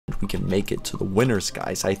we can make it to the winners,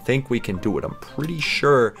 guys. I think we can do it. I'm pretty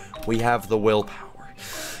sure we have the willpower.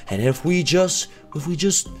 And if we just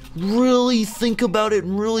really think about it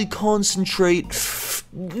and really concentrate.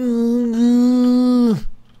 No,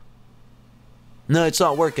 it's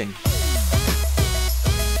not working.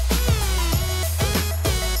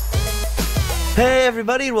 Hey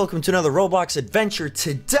everybody, and welcome to another Roblox adventure.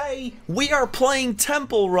 Today, we are playing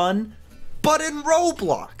Temple Run, but in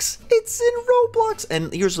Roblox. It's in Roblox.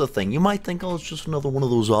 And here's the thing, you might think, oh, it's just another one of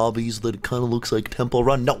those obbies that kind of looks like Temple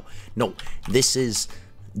Run. No, this is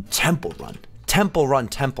Temple Run. Temple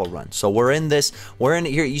Run. So we're in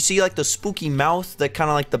here. You see like the spooky mouth that kind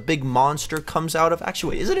of like the big monster comes out of.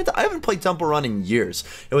 Actually, wait, isn't it? I haven't played Temple Run in years.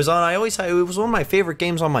 It was on, it was one of my favorite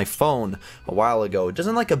games on my phone a while ago.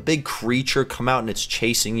 Doesn't like a big creature come out and it's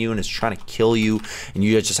chasing you and it's trying to kill you and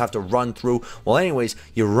you just have to run through? Well, anyways,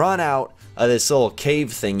 you run out of this little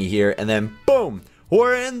cave thingy here and then boom!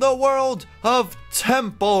 We're in the world of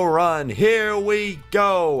Temple Run. Here we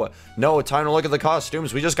go. No time to look at the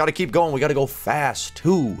costumes. We just got to keep going. We got to go fast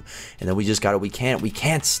too. And then we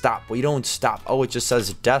can't stop. We don't stop. Oh, it just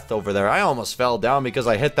says death over there. I almost fell down because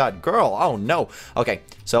I hit that girl. Oh no. Okay,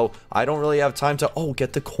 so I don't really have time to,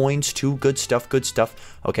 get the coins too. Good stuff.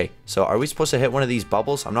 Okay, so are we supposed to hit one of these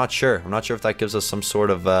bubbles? I'm not sure. I'm not sure if that gives us some sort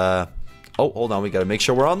of, oh, hold on, we gotta make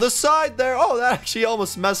sure we're on the side there. Oh, that actually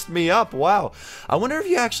almost messed me up. Wow. I wonder if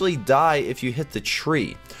you actually die if you hit the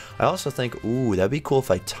tree. I also think, ooh, that'd be cool if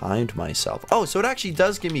I timed myself. Oh, so it actually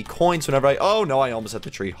does give me coins whenever oh no, I almost hit the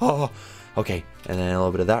tree. Oh, okay, and then a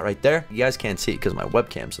little bit of that right there. You guys can't see it because my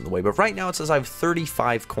webcam's in the way, but right now it says I have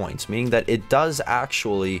 35 coins, meaning that it does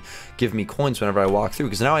actually give me coins whenever I walk through,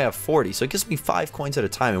 because now I have 40, so it gives me 5 coins at a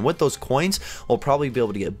time, and with those coins, I'll probably be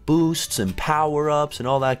able to get boosts and power-ups and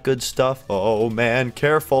all that good stuff. Oh man,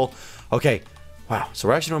 careful. Okay. Wow, so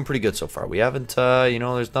we're actually doing pretty good so far. We haven't,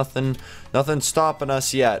 there's nothing stopping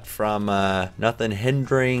us yet from, nothing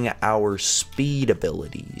hindering our speed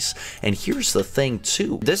abilities. And here's the thing,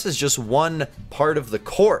 too. This is just one part of the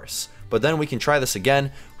course, but then we can try this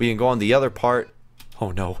again. We can go on the other part.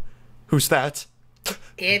 Oh, no. Who's that?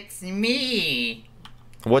 It's me.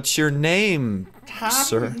 What's your name,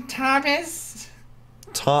 sir? Thomas.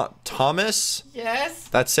 Thomas? Yes.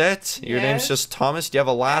 That's it? Your name's just Thomas? Do you have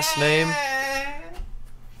a last name?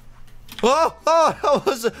 Oh,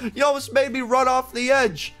 you almost made me run off the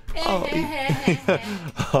edge. Oh,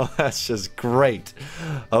 that's just great.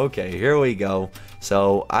 Okay, here we go.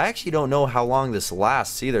 So, I actually don't know how long this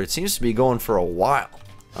lasts either. It seems to be going for a while.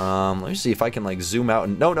 Let me see if I can, like, zoom out.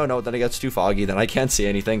 And no, then it gets too foggy. Then I can't see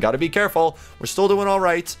anything. Gotta be careful. We're still doing all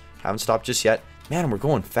right. Haven't stopped just yet. Man, we're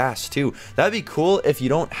going fast too. That'd be cool if you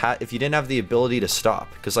didn't have the ability to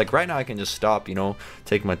stop. Because like right now I can just stop,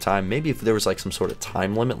 take my time. Maybe if there was like some sort of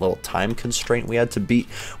time limit, little time constraint we had to beat.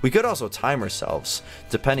 We could also time ourselves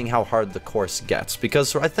depending how hard the course gets.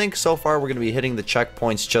 Because I think so far we're going to be hitting the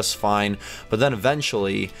checkpoints just fine. But then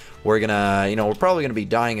eventually we're gonna, we're probably gonna be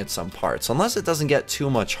dying at some parts, unless it doesn't get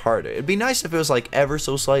too much harder. It'd be nice if it was like ever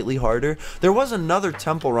so slightly harder. There was another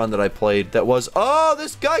Temple Run that I played that was, oh,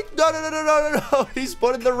 this guy, no, he's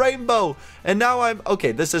putting the rainbow, and now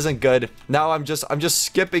okay, this isn't good. Now I'm just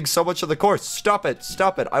skipping so much of the course. Stop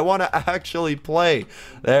it. I want to actually play.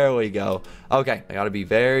 There we go. Okay, I gotta be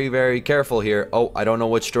very, very careful here. Oh, I don't know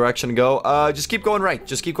which direction to go. Just keep going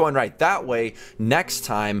right. That way, next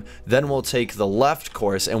time, then we'll take the left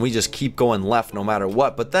course, and we just keep going left no matter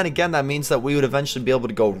what. But then again, that means that we would eventually be able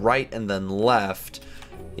to go right and then left.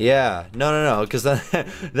 Yeah, no, because then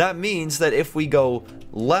that means that if we go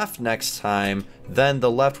left next time, then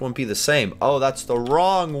the left won't be the same. Oh, that's the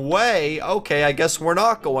wrong way. Okay, I guess we're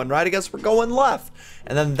not going right. I guess we're going left.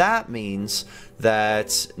 And then that means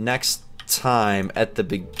that next time at the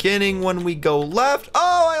beginning when we go left,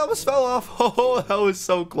 oh, I almost fell off. Oh, that was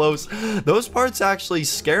so close. Those parts actually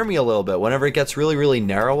scare me a little bit whenever it gets really, really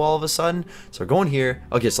narrow all of a sudden. So we're going here.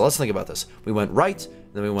 Okay, so let's think about this. We went right,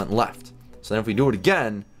 then we went left. So then if we do it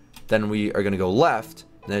again, then we are going to go left,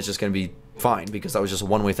 and then it's just going to be fine, because that was just a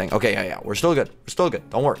one-way thing. Okay, yeah, we're still good.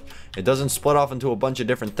 Don't worry. It doesn't split off into a bunch of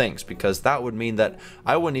different things, because that would mean that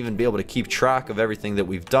I wouldn't even be able to keep track of everything that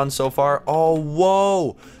we've done so far. Oh,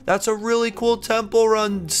 whoa. That's a really cool Temple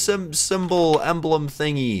Run symbol emblem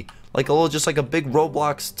thingy. Like a little, just like a big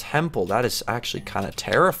Roblox temple. That is actually kind of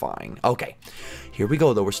terrifying. Okay, here we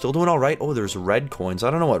go though. We're still doing all right. Oh, there's red coins. I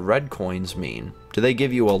don't know what red coins mean. Do they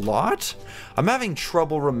give you a lot? I'm having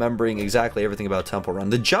trouble remembering exactly everything about Temple Run.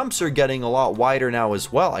 The jumps are getting a lot wider now as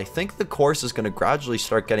well. I think the course is going to gradually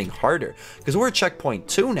start getting harder, because we're at checkpoint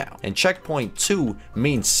 2 now, and checkpoint 2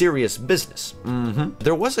 means serious business.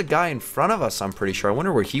 There was a guy in front of us, I'm pretty sure. I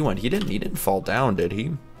wonder where he went. He didn't fall down, did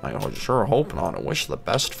he? I sure hope not. I wish the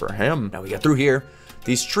best for him. Now we get through here.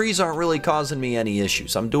 These trees aren't really causing me any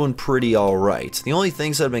issues. I'm doing pretty alright. The only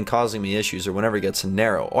things that have been causing me issues are whenever it gets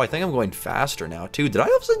narrow. Oh, I think I'm going faster now, too. Did I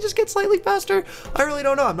all of a sudden just get slightly faster? I really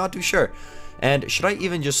don't know. I'm not too sure. And should I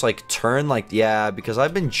even just like turn? Like, yeah, because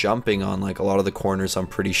I've been jumping on like a lot of the corners, I'm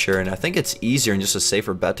pretty sure. And I think it's easier and just a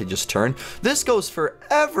safer bet to just turn. This goes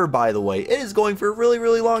forever, by the way. It is going for a really,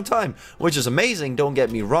 really long time, which is amazing. Don't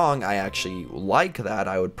get me wrong. I actually like that.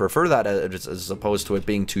 I would prefer that as opposed to it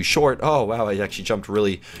being too short. Oh, wow. I actually jumped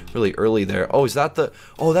really, really early there. Oh, is that the...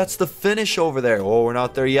 Oh, that's the finish over there. Oh, we're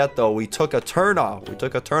not there yet, though. We took a turn off.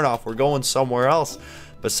 We're going somewhere else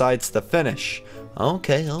besides the finish.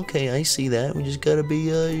 Okay, I see that. We just gotta be,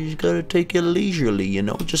 you just gotta take it leisurely, you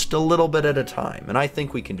know, just a little bit at a time. And I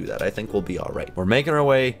think we can do that. I think we'll be all right. We're making our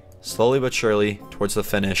way slowly but surely towards the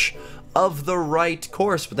finish of the right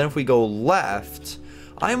course. But then if we go left,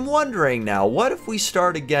 I'm wondering now, what if we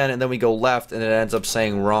start again and then we go left and it ends up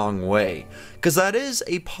saying wrong way? Because that is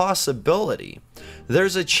a possibility.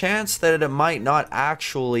 There's a chance that it might not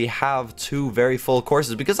actually have two very full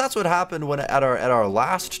courses, because that's what happened when at our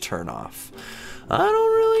last turnoff. I don't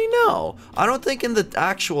really know. I don't think in the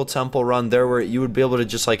actual temple run there where you would be able to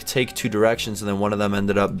just like take two directions and then one of them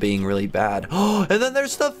ended up being really bad. Oh, and then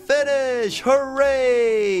there's the finish!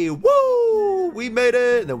 Hooray! Woo! We made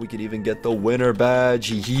it! And then we could even get the winner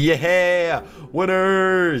badge. Yeah!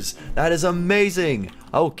 Winners! That is amazing!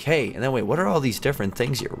 Okay, and then wait, what are all these different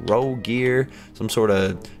things here? Row gear, some sort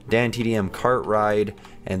of Dan TDM kart ride,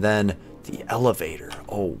 and then the elevator.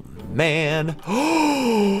 Oh, man.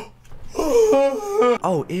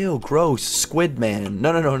 Oh, ew, gross. Squid man.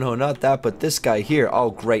 No, not that, but this guy here.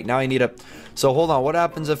 Oh, great. Now I need a... So, hold on. What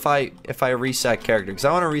happens if I reset character? Because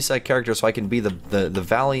I want to reset character so I can be the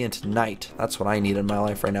valiant knight. That's what I need in my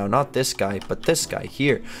life right now. Not this guy, but this guy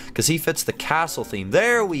here. Because he fits the castle theme.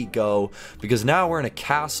 There we go. Because now we're in a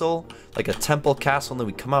castle, like a temple castle, and then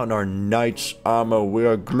we come out in our knight's armor. We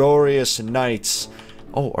are glorious knights.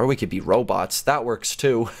 Oh, or we could be robots. That works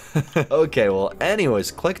too. Okay, well,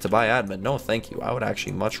 anyways, click to buy admin. No, thank you. I would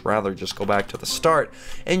actually much rather just go back to the start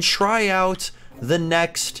and try out the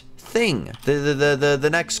next thing, the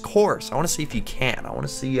next course. I want to see if you can. I want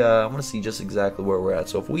to see just exactly where we're at.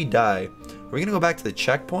 So if we die, we're gonna go back to the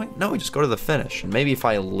checkpoint. No, we just go to the finish. And maybe if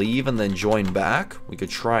I leave and then join back, we could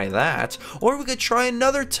try that. Or we could try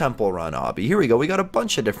another temple run obby. Here we go. We got a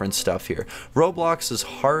bunch of different stuff here. Roblox's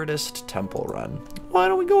hardest temple run. Why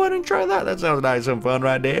don't we go ahead and try that? That sounds nice and fun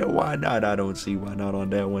right there. Why not? I don't see why not on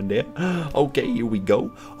that one there. Okay, here we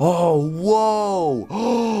go. Oh, whoa.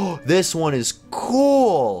 Oh, this one is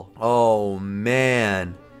cool. Oh,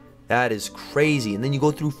 man. That is crazy. And then you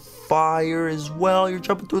go through fire as well. You're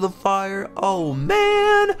jumping through the fire. Oh,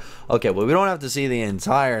 man. Okay, well, we don't have to see the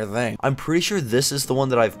entire thing. I'm pretty sure this is the one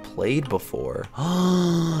that I've played before.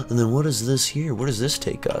 And then what is this here? Where does this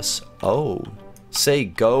take us? Oh, say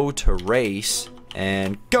go to race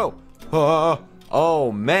and go.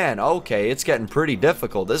 Oh, man. Okay, it's getting pretty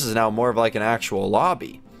difficult. This is now more of like an actual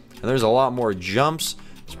lobby. And there's a lot more jumps.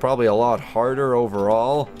 It's probably a lot harder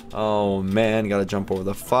overall. Oh, man. Gotta jump over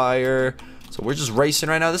the fire. So we're just racing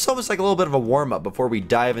right now. This is almost like a little bit of a warm-up before we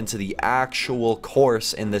dive into the actual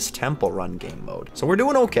course in this temple run game mode. So we're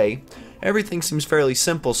doing okay. Everything seems fairly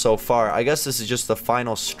simple so far. I guess this is just the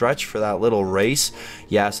final stretch for that little race.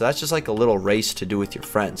 Yeah, so that's just like a little race to do with your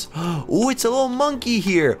friends. Oh, it's a little monkey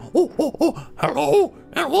here. Oh, hello,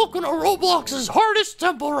 and welcome to Roblox's hardest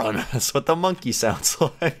temple run. That's what the monkey sounds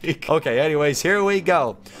like. Okay, anyways, here we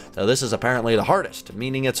go. So this is apparently the hardest,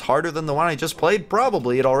 meaning it's harder than the one I just played.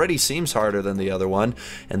 Probably, it already seems harder than the other one.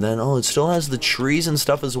 And then, oh, it still has the trees and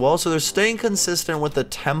stuff as well. So they're staying consistent with the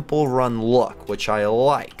temple run look, which I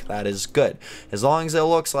like. That is good. As long as it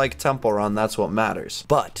looks like temple run, that's what matters.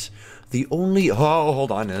 But the only... Oh,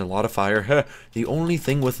 hold on. A lot of fire. The only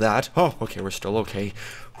thing with that... Oh, okay, we're still okay.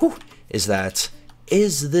 Whew, is that...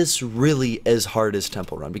 Is this really as hard as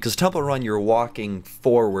Temple Run? Because Temple Run, you're walking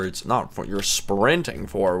forwards, you're sprinting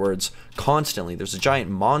forwards constantly. There's a giant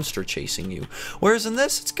monster chasing you. Whereas in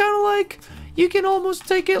this, it's kind of like, you can almost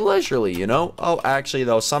take it leisurely, you know? Oh, actually,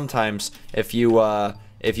 though, sometimes if you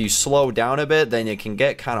slow down a bit, then it can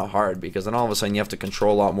get kind of hard, because then all of a sudden you have to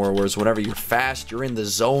control a lot more, whereas whenever you're fast, you're in the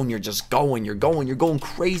zone, you're just going, you're going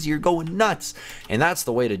crazy, you're going nuts. And that's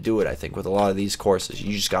the way to do it, I think, with a lot of these courses.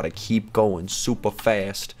 You just got to keep going super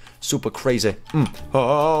fast, super crazy.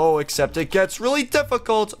 Oh, except it gets really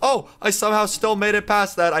difficult. Oh, I somehow still made it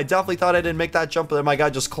past that. I definitely thought I didn't make that jump, but then my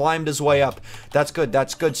guy just climbed his way up. That's good.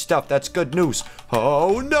 That's good stuff. That's good news.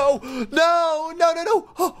 Oh, no. No, no, no, no.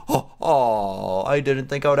 Oh, I didn't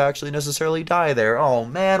think I would actually necessarily die there. Oh,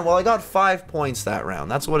 man. Well, I got 5 points that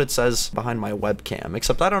round. That's what it says behind my webcam,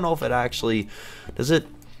 except I don't know if it actually... Does it...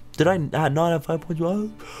 Did I not have 5 points? I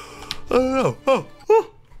don't know.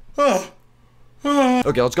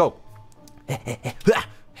 Okay, let's go.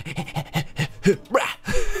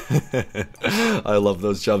 I love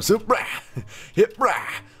those jumps.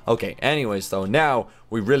 Okay, anyways, though, now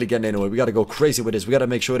we're really getting into it. We gotta go crazy with this. We gotta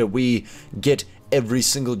make sure that we get every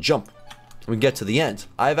single jump. We get to the end.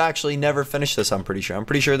 I've actually never finished this, I'm pretty sure. I'm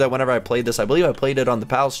pretty sure that whenever I played this, I believe I played it on the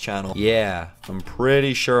Pals channel. Yeah, I'm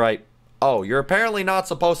pretty sure I... Oh, you're apparently not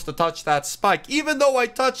supposed to touch that spike, even though I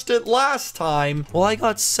touched it last time. Well, I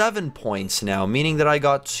got 7 points now, meaning that I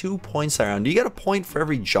got 2 points that round. Do you get a point for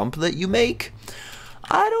every jump that you make?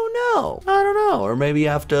 I don't know. I don't know. Or maybe you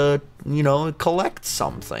have to, you know, collect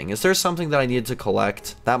something. Is there something that I need to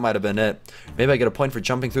collect? That might have been it. Maybe I get a point for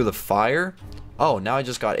jumping through the fire? Oh, now I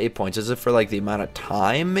just got 8 points. Is it for, like, the amount of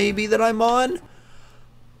time, maybe, that I'm on?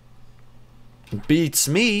 Beats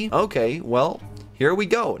me. Okay, well... Here we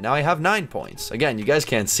go. Now I have 9 points. Again, you guys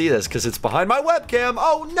can't see this because it's behind my webcam.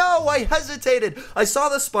 Oh no, I hesitated. I saw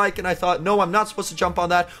the spike and I thought, no, I'm not supposed to jump on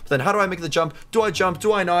that. But then how do I make the jump? Do I jump?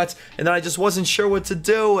 Do I not? And then I just wasn't sure what to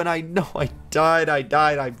do. And I know I died.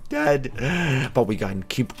 I'm dead. But we can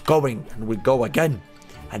keep going. And we go again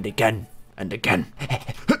and again and again.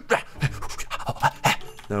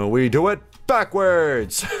 No, we do it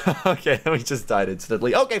backwards. Okay, we just died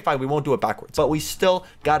instantly. Okay, fine. We won't do it backwards. But we still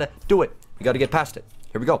gotta do it. We gotta get past it.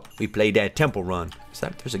 Here we go. We played that temple run. Is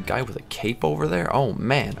that... There's a guy with a cape over there? Oh,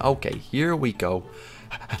 man. Okay, here we go.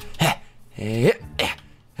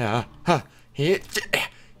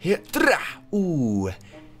 Ooh.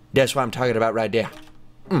 That's what I'm talking about right there.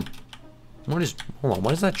 What is... Hold on. Why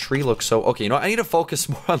does that tree look so... Okay, you know what? I need to focus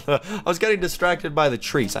more on the... I was getting distracted by the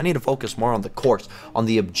trees. I need to focus more on the course. On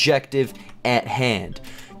the objective at hand.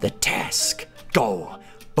 The task. Go.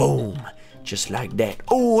 Boom. Just like that.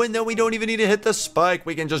 Oh, and then we don't even need to hit the spike.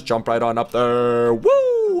 We can just jump right on up there. Woo!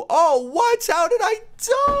 Oh, what? How did I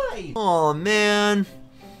die? Oh, man.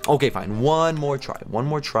 Okay, fine. One more try. One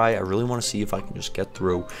more try. I really want to see if I can just get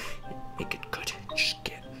through. Make it good. Just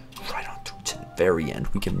get right on through to the very end.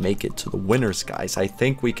 We can make it to the winners, guys. I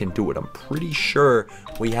think we can do it. I'm pretty sure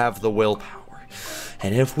we have the willpower.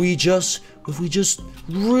 And if we just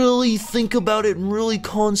really think about it and really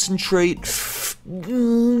concentrate...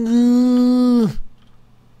 No,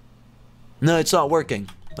 it's not working.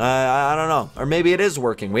 I don't know. Or maybe it is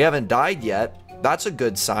working. We haven't died yet. That's a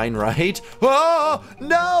good sign, right? Oh,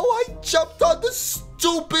 no, I jumped on the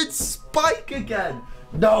stupid spike again.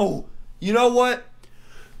 No. You know what?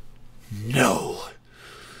 No.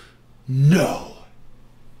 No.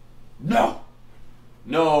 No.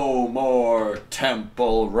 No more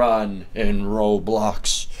temple run in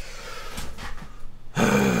Roblox.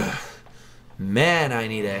 Man, I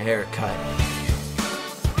need a haircut.